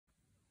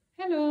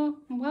Hello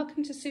and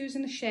welcome to Sue's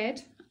in the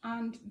Shed,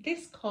 and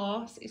this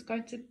course is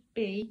going to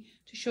be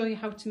to show you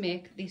how to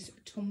make this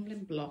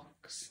Tumbling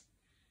Blocks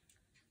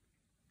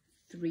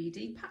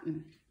 3D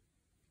pattern.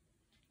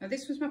 Now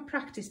this was my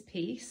practice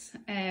piece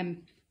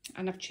and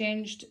I've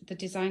changed the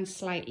design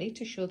slightly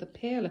to show the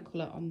paler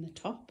colour on the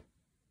top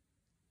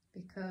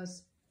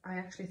because I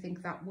actually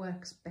think that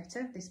works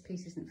better. This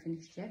piece isn't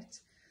finished yet.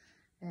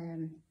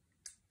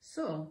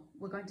 So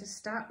we're going to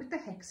start with the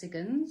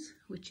hexagons,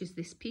 which is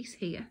this piece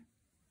here.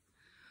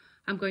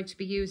 I'm going to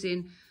be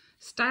using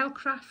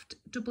Stylecraft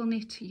double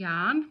knit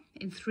yarn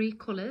in 3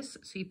 colours.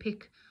 So you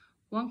pick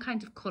one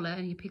kind of colour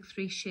and you pick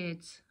 3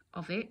 shades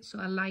of it. So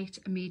a light,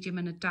 a medium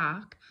and a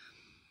dark,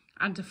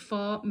 and a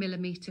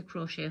 4mm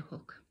crochet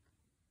hook.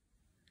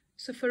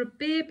 So for a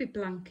baby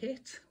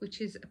blanket, which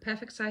is a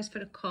perfect size for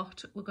a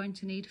cot, we're going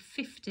to need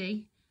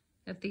 50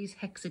 of these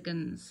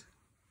hexagons.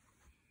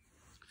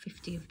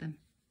 50 of them.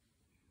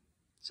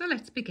 So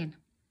let's begin.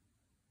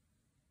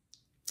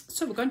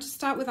 So we're going to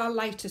start with our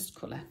lightest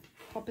colour.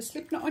 Pop a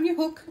slip knot on your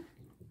hook.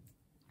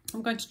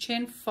 I'm going to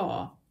chain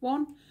 4.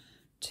 1,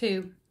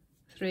 2,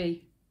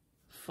 3,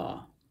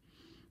 4.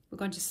 We're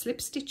going to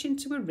slip stitch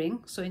into a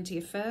ring. So into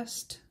your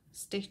first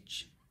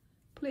stitch,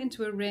 pull it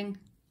into a ring.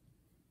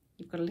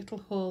 You've got a little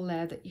hole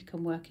there that you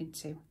can work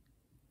into.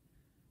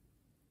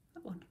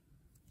 That one.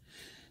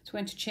 So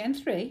we're going to chain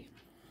 3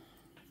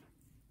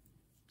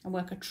 and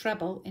work a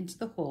treble into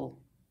the hole.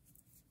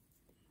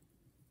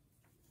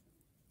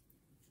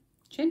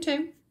 Chain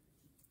 2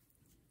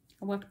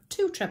 and work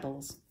 2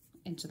 trebles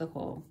into the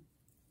hole.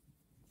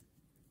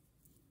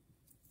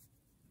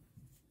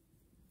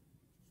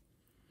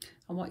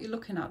 And what you're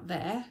looking at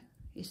there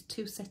is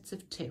 2 sets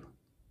of 2.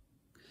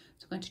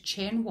 So we're going to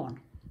chain 1.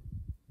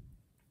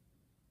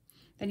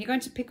 Then you're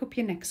going to pick up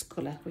your next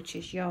colour, which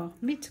is your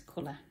mid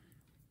colour.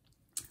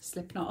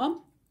 Slip knot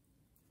on,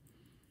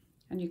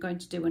 and you're going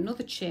to do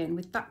another chain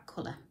with that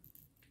colour.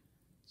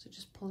 So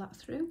just pull that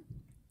through,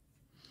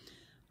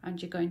 and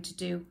you're going to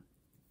do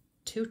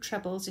 2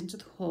 trebles into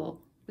the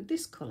hole with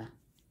this colour.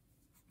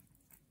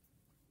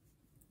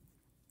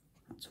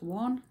 That's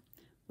 1.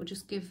 We'll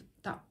just give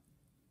that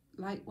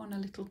light one a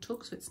little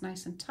tug so it's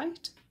nice and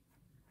tight.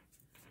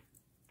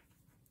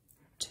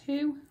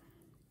 2,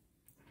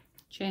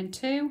 chain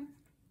 2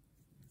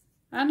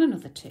 and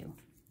another 2.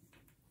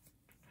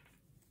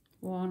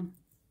 1,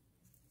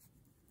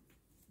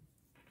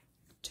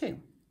 2,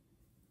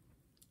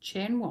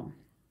 chain 1,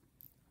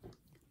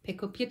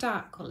 pick up your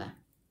dark colour,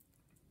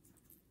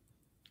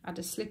 add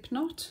a slip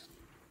knot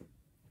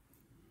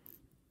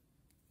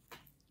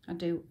and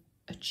do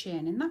a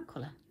chain in that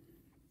colour.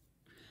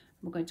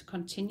 We're going to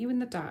continue in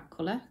the dark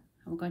colour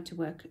and we're going to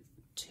work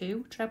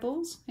 2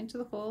 trebles into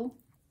the hole.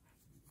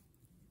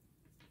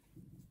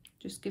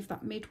 Just give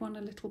that mid one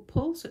a little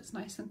pull so it's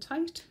nice and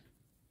tight.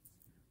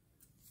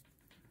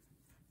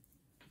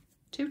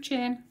 2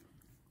 chain,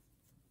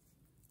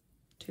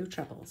 2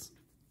 trebles.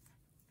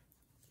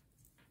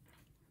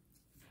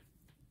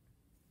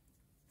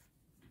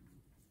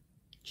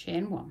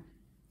 Chain 1.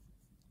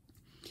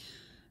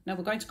 Now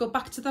we're going to go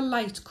back to the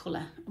light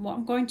colour, and what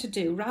I'm going to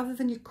do, rather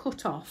than you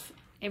cut off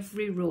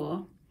every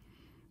row,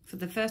 for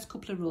the first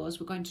couple of rows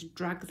we're going to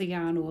drag the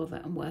yarn over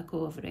and work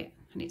over it,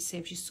 and it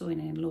saves you sewing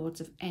in loads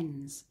of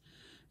ends.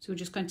 So we're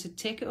just going to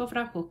take it over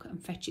our hook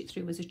and fetch it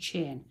through as a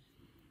chain.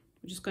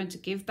 We're just going to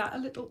give that a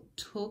little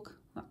tug,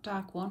 that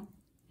dark one,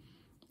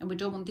 and we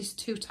don't want this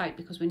too tight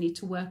because we need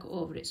to work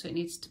over it, so it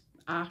needs to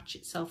arch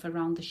itself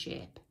around the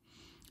shape.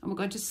 And we're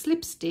going to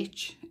slip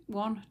stitch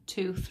 1,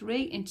 2,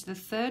 3 into the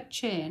 3rd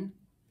chain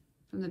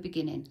from the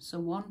beginning. So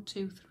 1,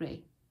 2,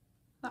 3,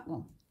 that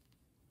one.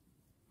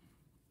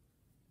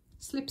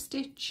 Slip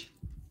stitch,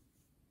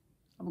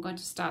 and we're going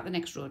to start the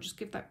next row. Just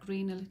give that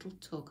green a little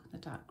tug, the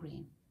dark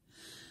green.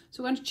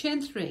 So we're going to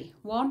chain 3.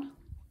 1,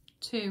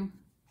 2,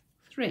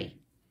 3.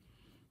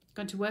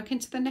 Going to work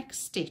into the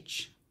next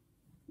stitch.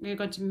 We're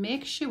going to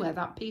make sure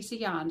that piece of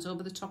yarn's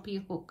over the top of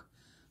your hook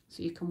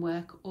so you can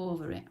work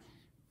over it.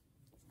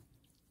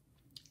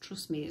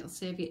 Trust me, it'll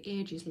save you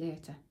ages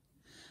later.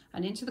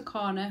 And into the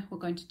corner we're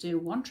going to do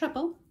 1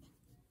 treble,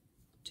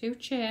 2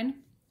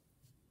 chain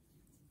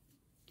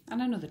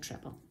and another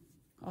treble,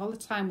 all the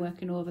time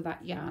working over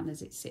that yarn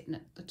as it's sitting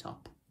at the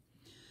top.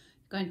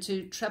 You're going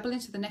to treble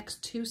into the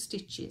next 2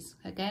 stitches.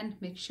 Again,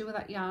 make sure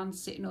that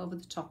yarn's sitting over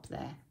the top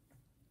there.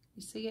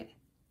 You see it?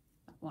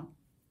 That one.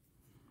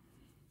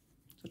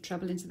 So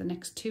treble into the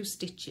next 2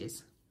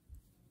 stitches.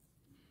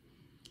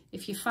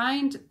 If you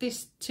find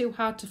this too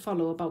hard to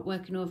follow about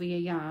working over your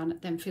yarn,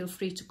 then feel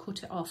free to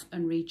cut it off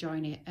and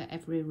rejoin it at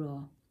every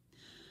row.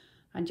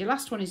 And your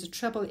last one is a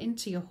treble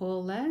into your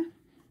hole there.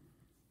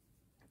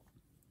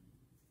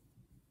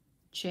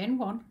 Chain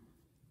 1,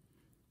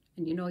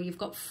 and you know you've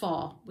got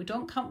 4. We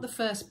don't count the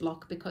first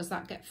block because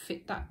that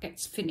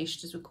gets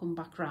finished as we come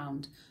back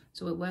round.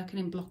 So we're working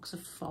in blocks of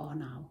 4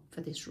 now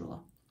for this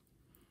row.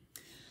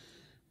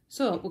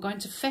 So we're going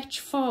to fetch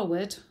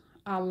forward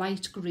our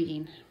light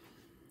green.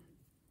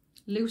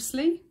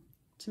 Loosely,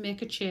 to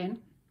make a chain,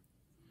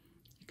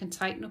 you can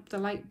tighten up the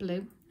light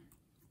blue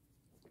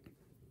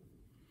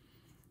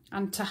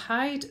And to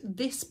hide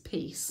this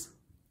piece,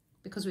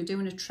 because we're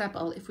doing a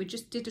treble, if we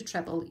just did a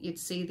treble, you'd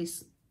see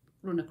this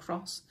run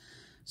across.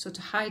 So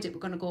to hide it, we're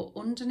going to go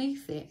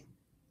underneath it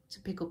to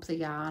pick up the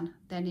yarn,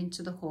 then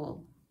into the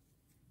hole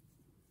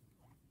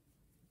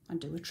and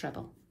do a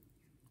treble.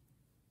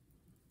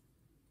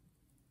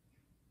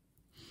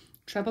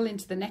 Treble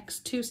into the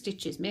next 2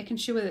 stitches, making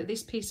sure that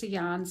this piece of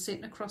yarn is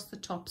sitting across the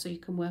top so you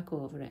can work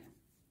over it.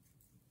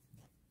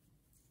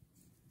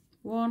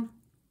 1,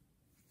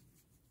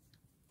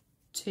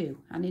 2,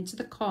 and into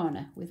the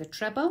corner with a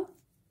treble,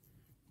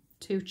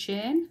 2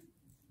 chain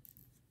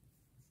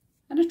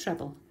and a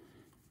treble.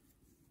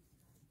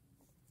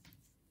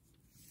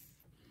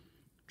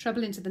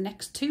 Treble into the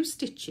next 2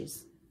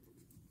 stitches.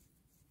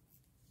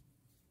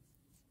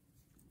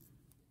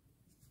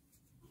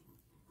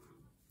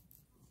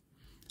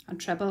 And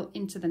treble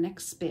into the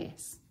next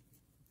space.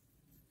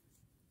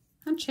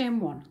 And chain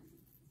 1.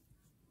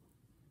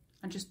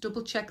 And just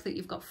double check that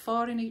you've got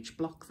 4 in each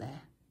block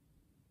there,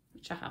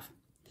 which I have.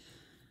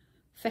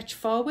 Fetch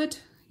forward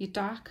your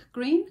dark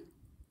green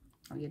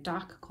or your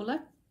dark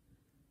colour.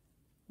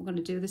 We're going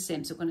to do the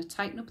same, so we're going to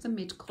tighten up the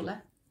mid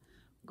colour.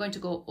 We're going to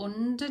go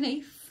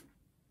underneath,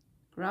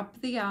 grab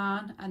the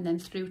yarn and then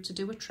through to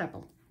do a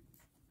treble.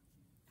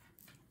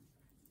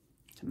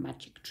 It's a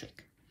magic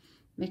trick.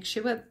 Make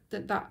sure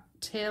that that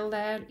tail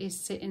there is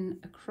sitting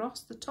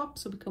across the top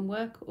so we can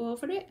work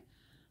over it,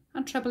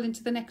 and treble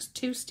into the next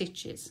 2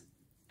 stitches.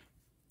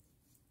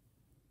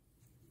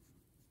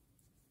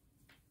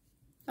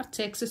 That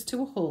takes us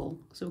to a hole,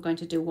 so we're going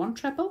to do 1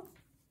 treble,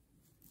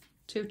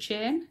 2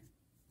 chain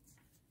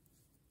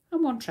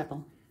and 1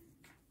 treble.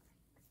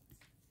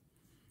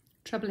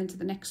 Treble into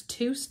the next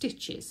 2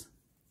 stitches.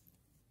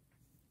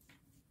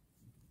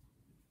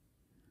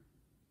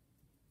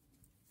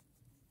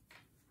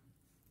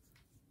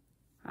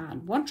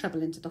 And 1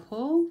 treble into the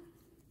hole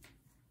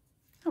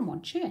and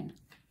 1 chain,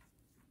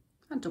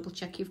 and double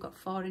check you've got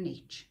 4 in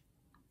each,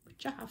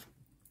 which I have.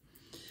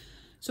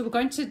 So we're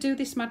going to do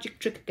this magic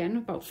trick again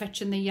about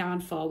fetching the yarn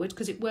forward,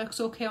 because it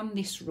works okay on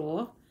this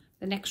row.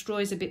 The next row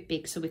is a bit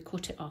big, so we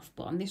cut it off,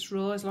 but on this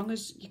row, as long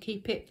as you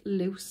keep it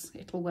loose,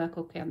 it'll work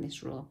okay on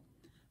this row.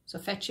 So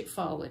fetch it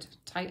forward,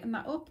 tighten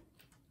that up,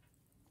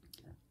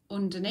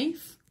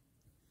 underneath,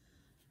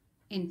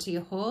 into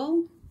your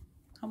hole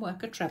and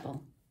work a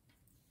treble.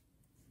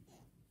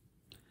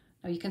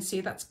 Now you can see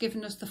that's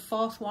given us the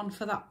 4th one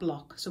for that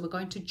block, so we're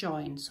going to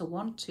join. So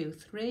 1, 2,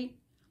 3,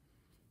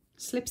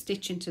 slip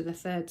stitch into the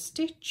 3rd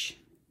stitch.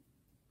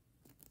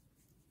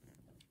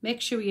 Make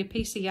sure your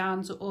piece of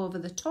yarn's over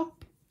the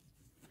top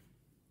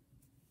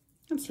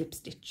and slip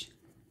stitch.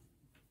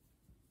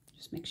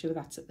 Just make sure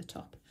that's at the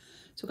top.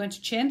 So we're going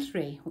to chain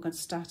 3, we're going to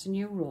start a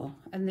new row,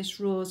 and this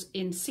row's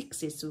in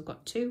 6s, so we've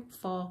got 2,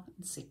 4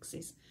 and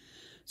 6s.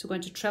 So we're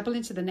going to treble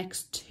into the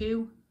next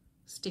 2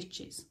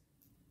 stitches.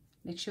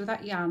 Make sure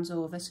that yarn's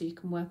over so you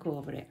can work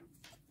over it.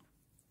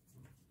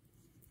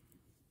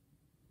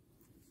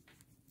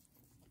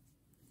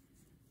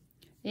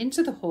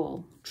 Into the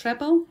hole,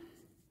 treble,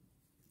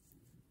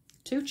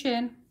 2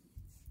 chain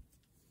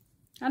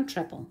and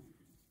treble.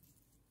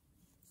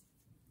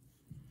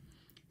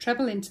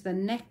 Treble into the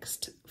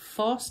next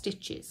 4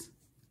 stitches.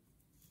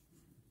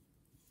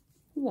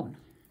 1,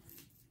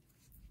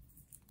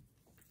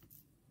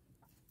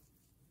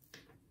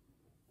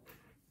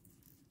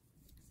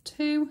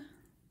 2,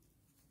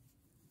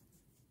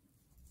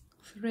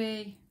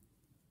 3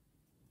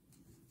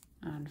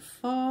 and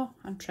 4,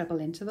 and treble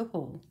into the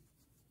hole.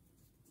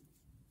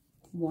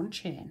 1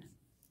 chain.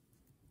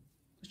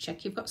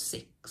 Check you've got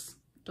 6.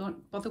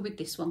 Don't bother with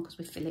this one because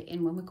we fill it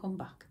in when we come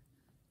back.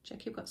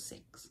 Check you've got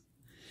 6.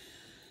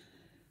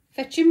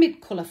 Fetch your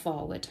mid colour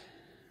forward.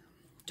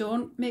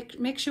 Don't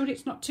make sure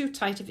it's not too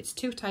tight. If it's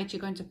too tight,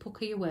 you're going to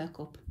pucker your work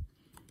up.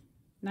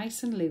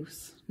 Nice and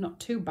loose, not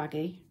too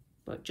baggy,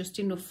 but just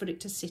enough for it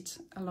to sit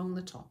along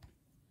the top.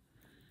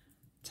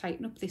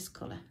 Tighten up this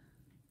colour.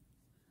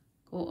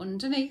 Go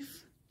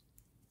underneath,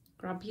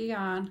 grab your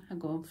yarn and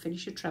go and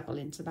finish your treble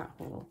into that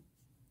hole.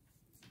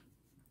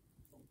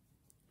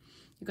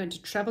 You're going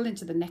to treble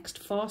into the next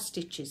 4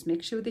 stitches.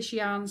 Make sure this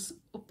yarn's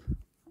up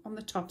on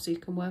the top so you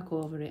can work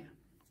over it.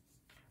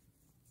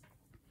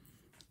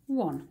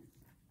 1,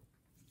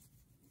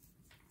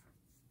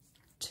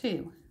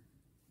 2,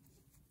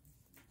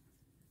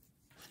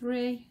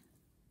 3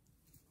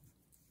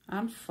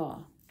 and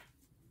 4.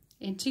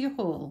 Into your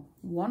hole,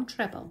 1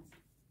 treble,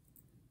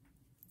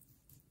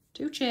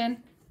 2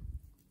 chain,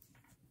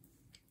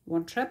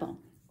 1 treble.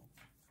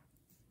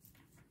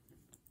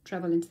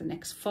 Treble into the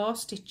next 4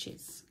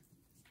 stitches.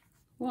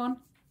 1,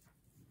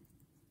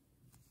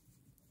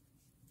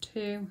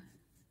 2,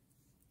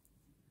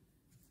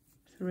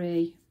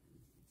 3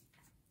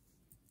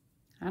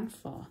 and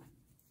 4.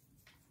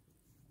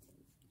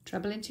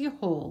 Treble into your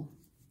hole,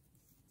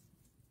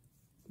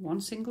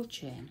 1 single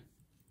chain.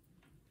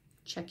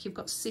 Check you've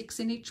got 6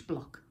 in each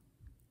block.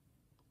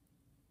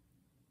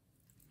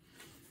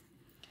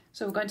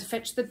 So we're going to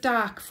fetch the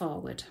dark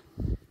forward.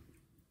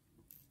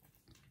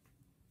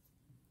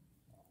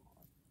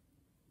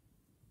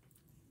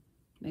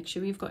 Make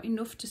sure you've got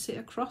enough to sit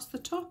across the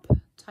top.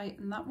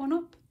 Tighten that one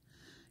up.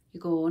 You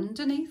go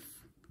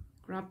underneath,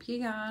 grab your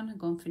yarn and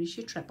go and finish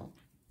your treble.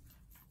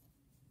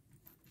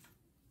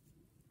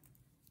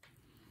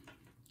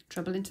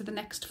 Treble into the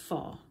next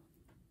 4.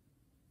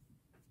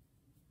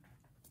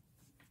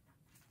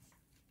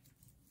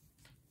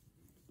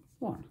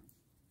 1,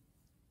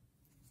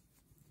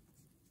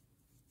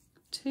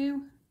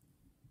 2,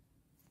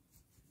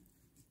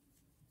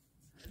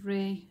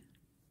 3,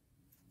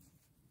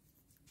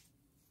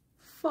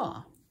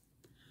 4.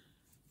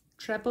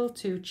 Treble,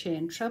 2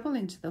 chain treble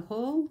into the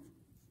hole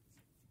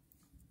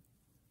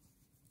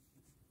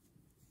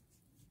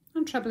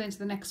and treble into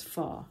the next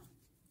 4.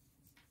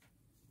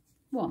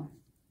 1,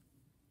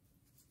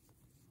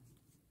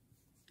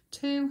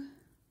 2,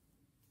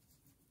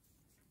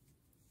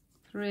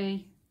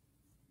 3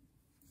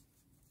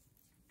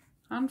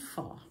 and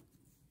 4.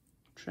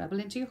 Treble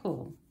into your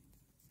hole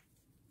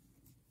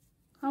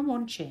and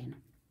 1 chain.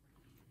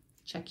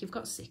 Check you've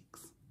got 6.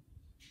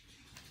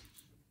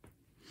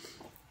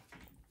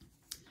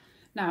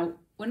 Now,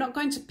 we're not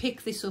going to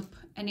pick this up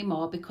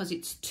anymore because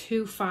it's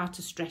too far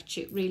to stretch.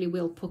 It really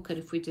will pucker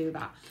if we do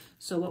that.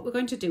 So what we're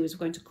going to do is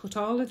we're going to cut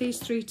all of these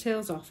 3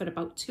 tails off at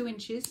about 2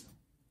 inches.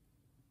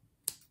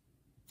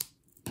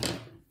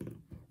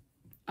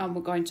 And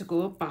we're going to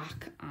go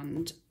back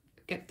and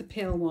get the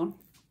pale one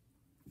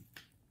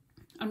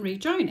and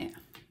rejoin it.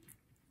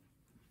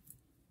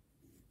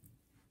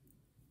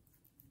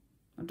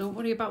 Now don't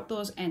worry about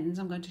those ends.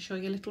 I'm going to show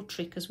you a little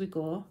trick as we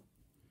go.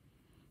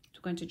 So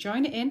we're going to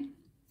join it in.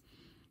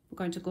 We're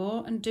going to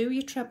go and do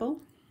your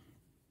treble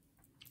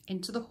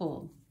into the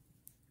hole.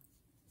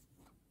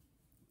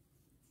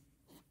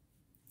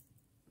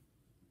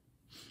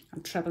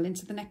 And treble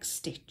into the next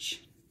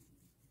stitch.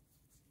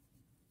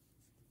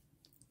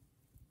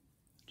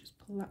 Just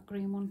pull that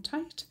green one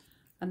tight,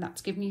 and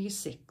that's giving you your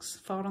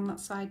 6. 4 on that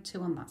side, 2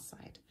 on that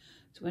side.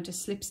 So we're going to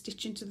slip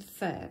stitch into the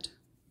 3rd.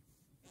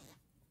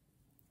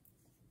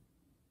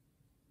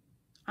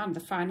 And the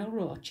final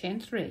row, chain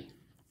 3.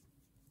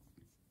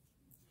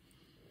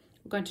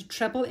 We're going to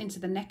treble into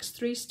the next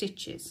 3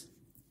 stitches.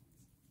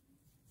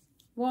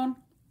 1,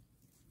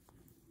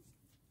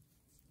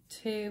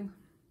 2,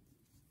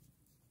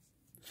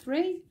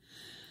 3.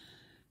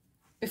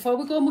 Before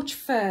we go much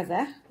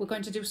further, we're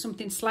going to do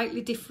something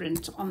slightly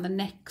different on the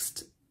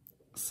next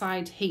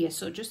side here.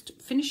 So just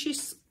finish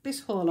this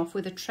hole off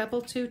with a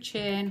treble, 2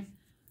 chain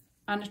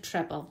and a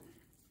treble.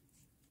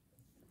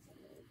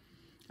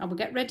 And we'll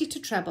get ready to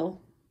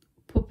treble.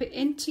 Pop it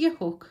into your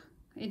hook,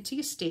 into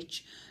your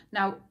stitch.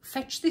 Now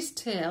fetch this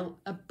tail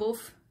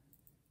above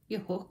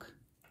your hook.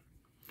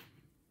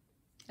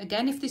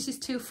 Again, if this is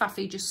too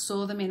faffy, just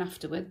sew them in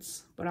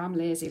afterwards, but I'm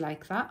lazy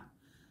like that.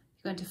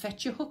 You're going to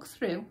fetch your hook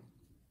through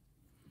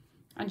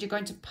and you're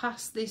going to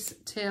pass this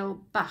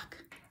tail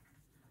back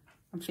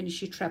and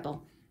finish your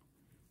treble.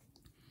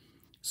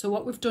 So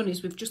what we've done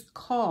is we've just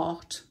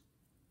caught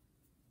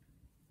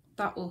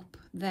that up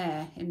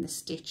there in the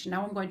stitch.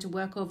 Now I'm going to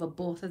work over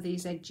both of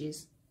these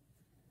edges.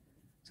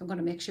 So I'm going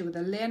to make sure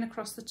they're laying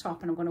across the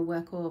top and I'm going to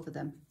work over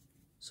them.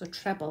 So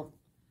treble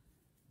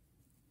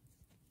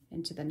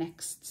into the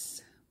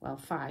next, well,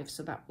 5.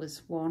 So that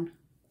was 1,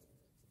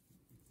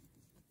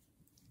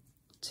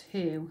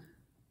 2,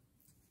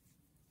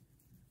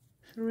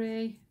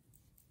 3,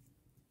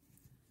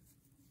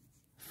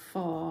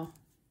 4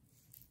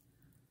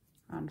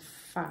 and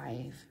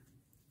 5.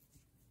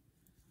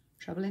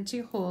 Treble into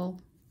your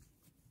hole,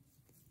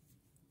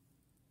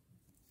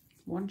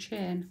 1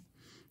 chain.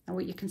 Now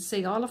what you can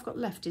see, all I've got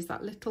left is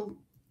that little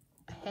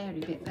hairy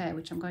bit there,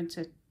 which I'm going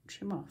to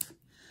trim off.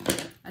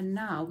 And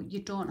now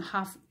you don't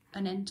have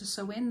an end to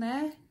sew in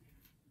there.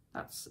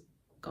 That's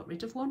got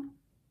rid of one.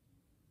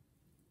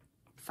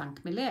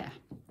 Thank me later.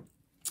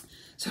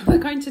 So we're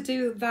going to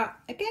do that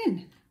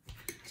again.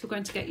 So we're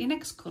going to get your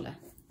next colour,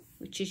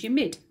 which is your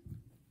mid.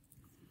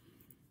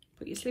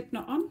 Put your slip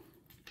knot on.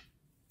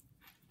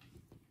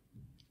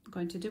 I'm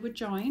going to do a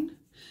join.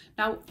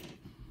 Now,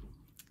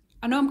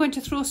 I know I'm going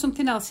to throw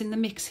something else in the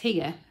mix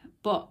here,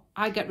 but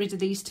I get rid of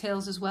these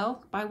tails as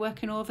well by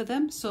working over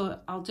them. So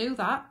I'll do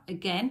that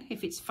again.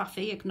 If it's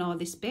faffy, ignore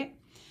this bit.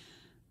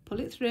 Pull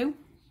it through.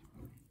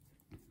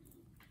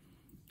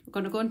 We're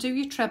going to go and do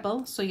your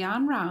treble. So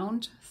yarn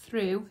round,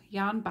 through,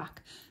 yarn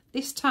back.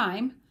 This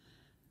time,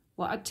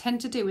 what I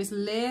tend to do is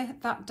lay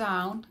that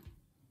down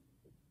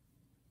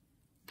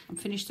and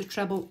finish the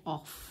treble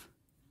off.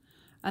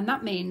 And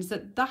that means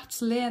that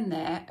that's laying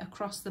there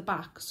across the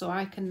back. So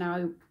I can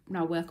now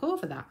work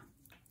over that.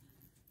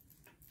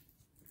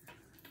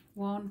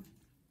 1,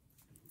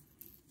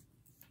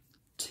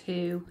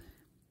 2,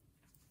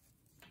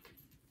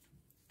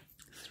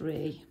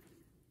 3,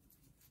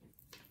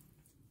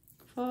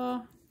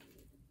 4,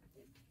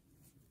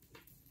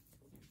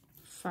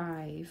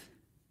 5,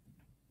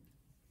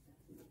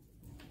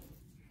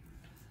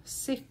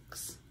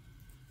 6,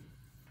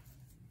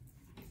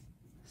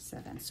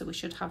 7. So we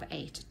should have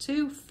 8.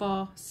 2,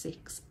 4,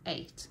 6,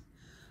 8.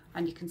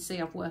 And you can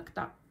see I've worked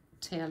that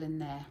tail in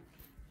there.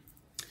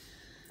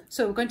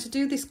 So we're going to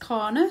do this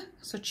corner,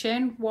 so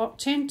chain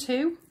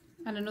 2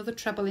 and another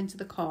treble into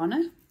the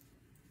corner,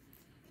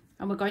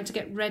 and we're going to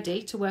get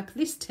ready to work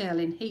this tail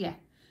in here.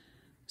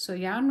 So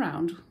yarn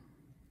round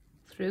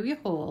through your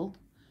hole.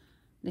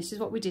 This is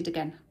what we did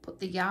again. Put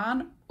the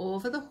yarn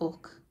over the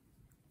hook,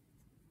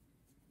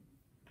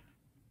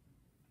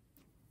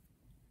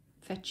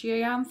 fetch your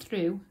yarn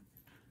through,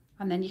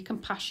 and then you can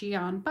pass your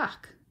yarn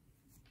back.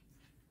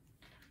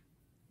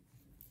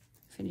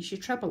 Finish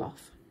your treble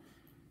off.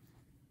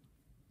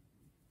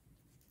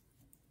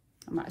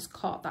 And that has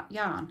caught that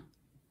yarn.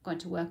 I'm going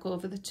to work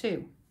over the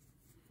 2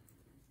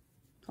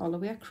 all the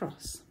way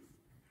across.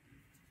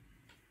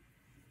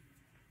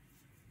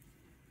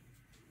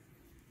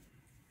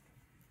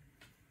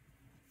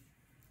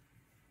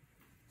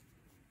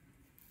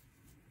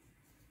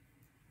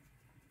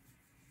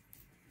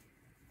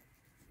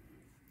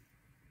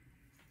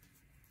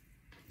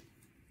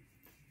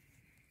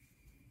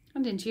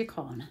 And into your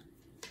corner.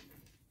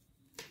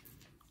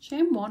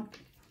 Chain 1.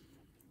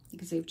 You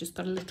can see we've just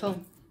got a little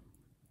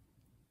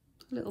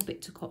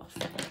bit to cut off.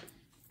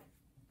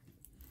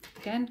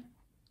 Again,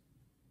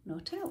 no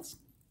tails.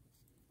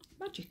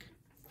 Magic.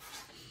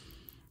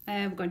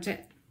 We're going to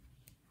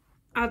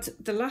add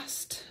the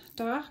last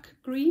dark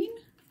green.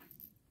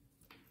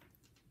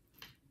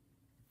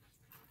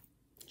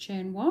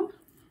 Chain 1. I'll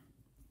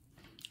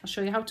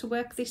show you how to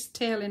work this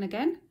tail in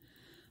again.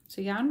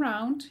 So yarn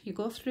round, you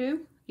go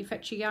through, you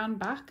fetch your yarn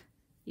back,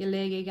 you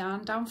lay your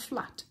yarn down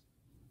flat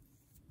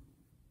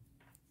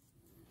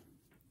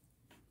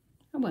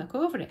and work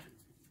over it.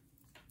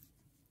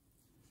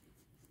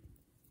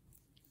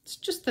 It's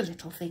just the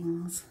little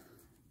things,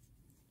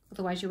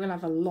 otherwise you will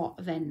have a lot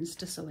of ends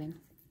to sew in.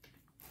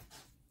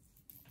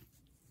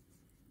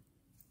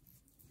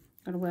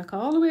 I'm going to work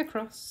all the way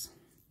across.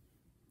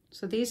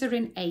 So these are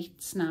in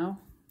 8s now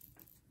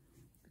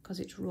because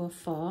it's row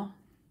 4.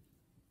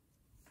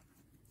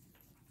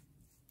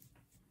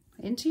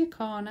 Into your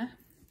corner,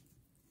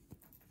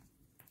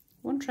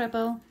 1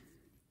 treble,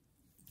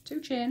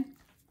 2 chain,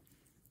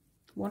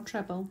 1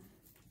 treble.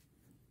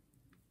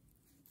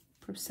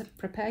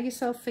 Prepare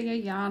yourself for your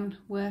yarn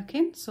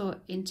working. So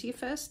into your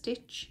first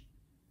stitch,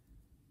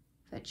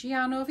 fetch your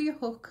yarn over your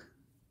hook,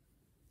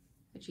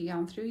 fetch your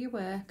yarn through your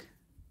work,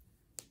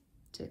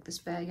 take the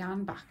spare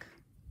yarn back,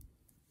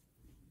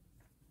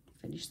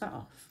 finish that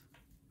off,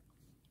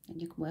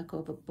 and you can work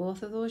over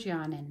both of those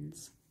yarn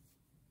ends.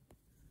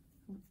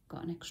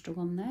 Got an extra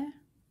one there.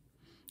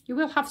 You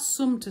will have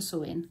some to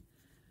sew in,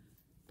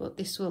 but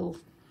this will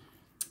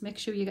make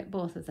sure you get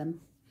both of them.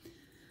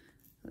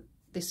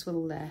 This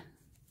will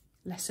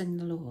lessen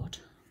the load.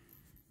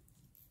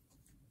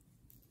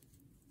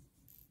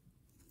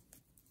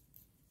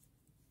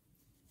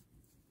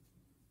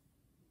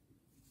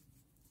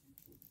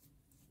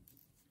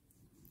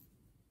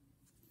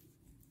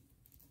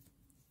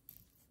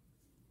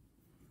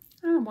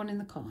 And 1 in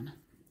the corner.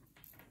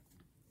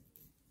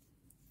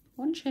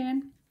 1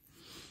 chain.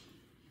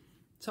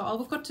 So all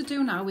we've got to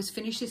do now is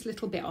finish this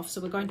little bit off.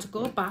 So we're going to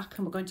go back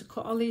and we're going to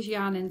cut all these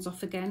yarn ends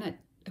off again at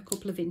a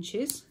couple of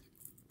inches.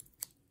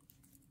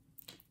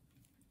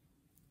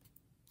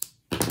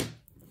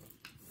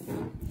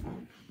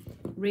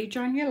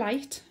 Rejoin your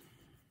light.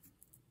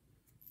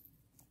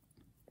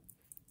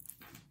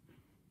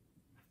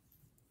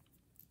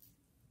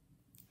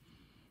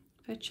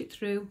 Fetch it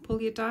through,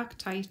 pull your dark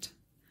tight.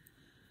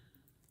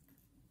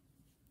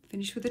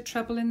 Finish with a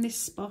treble in this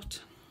spot.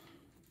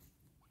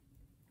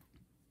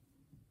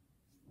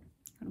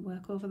 And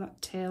work over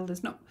that tail.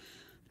 There's not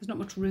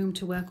much room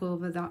to work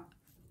over that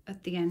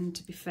at the end,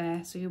 to be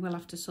fair, so you will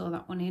have to sew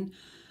that one in.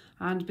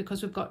 And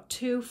because we've got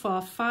 2,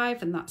 4,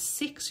 5 and that's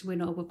 6, we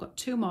know we've got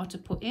 2 more to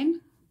put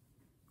in.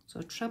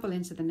 So treble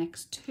into the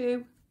next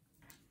 2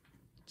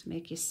 to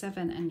make your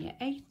 7 and your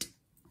 8.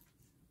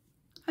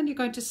 And you're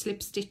going to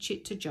slip stitch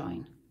it to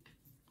join.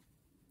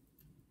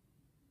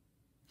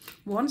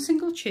 1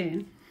 single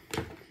chain,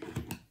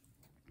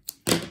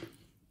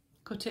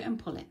 cut it and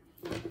pull it.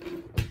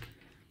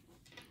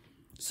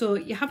 So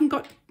you haven't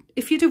got,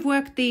 if you'd have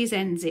worked these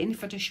ends in,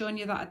 if I'd have shown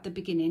you that at the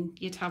beginning,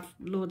 you'd have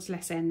loads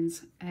less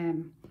ends.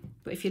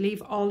 But if you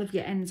leave all of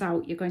your ends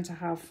out, you're going to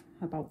have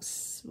about,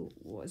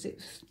 what is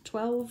it,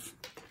 12,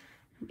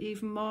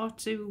 even more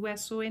to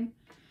sew in.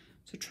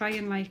 So try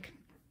and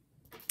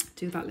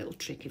do that little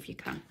trick if you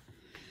can.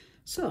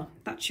 So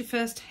that's your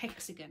first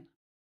hexagon.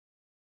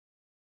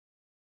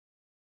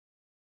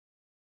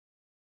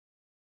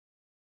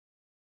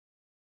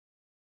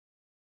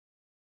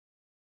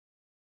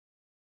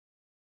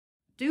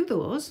 Do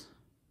those,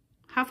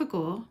 have a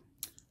go,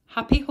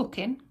 happy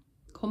hooking,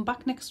 come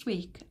back next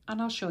week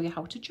and I'll show you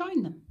how to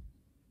join them.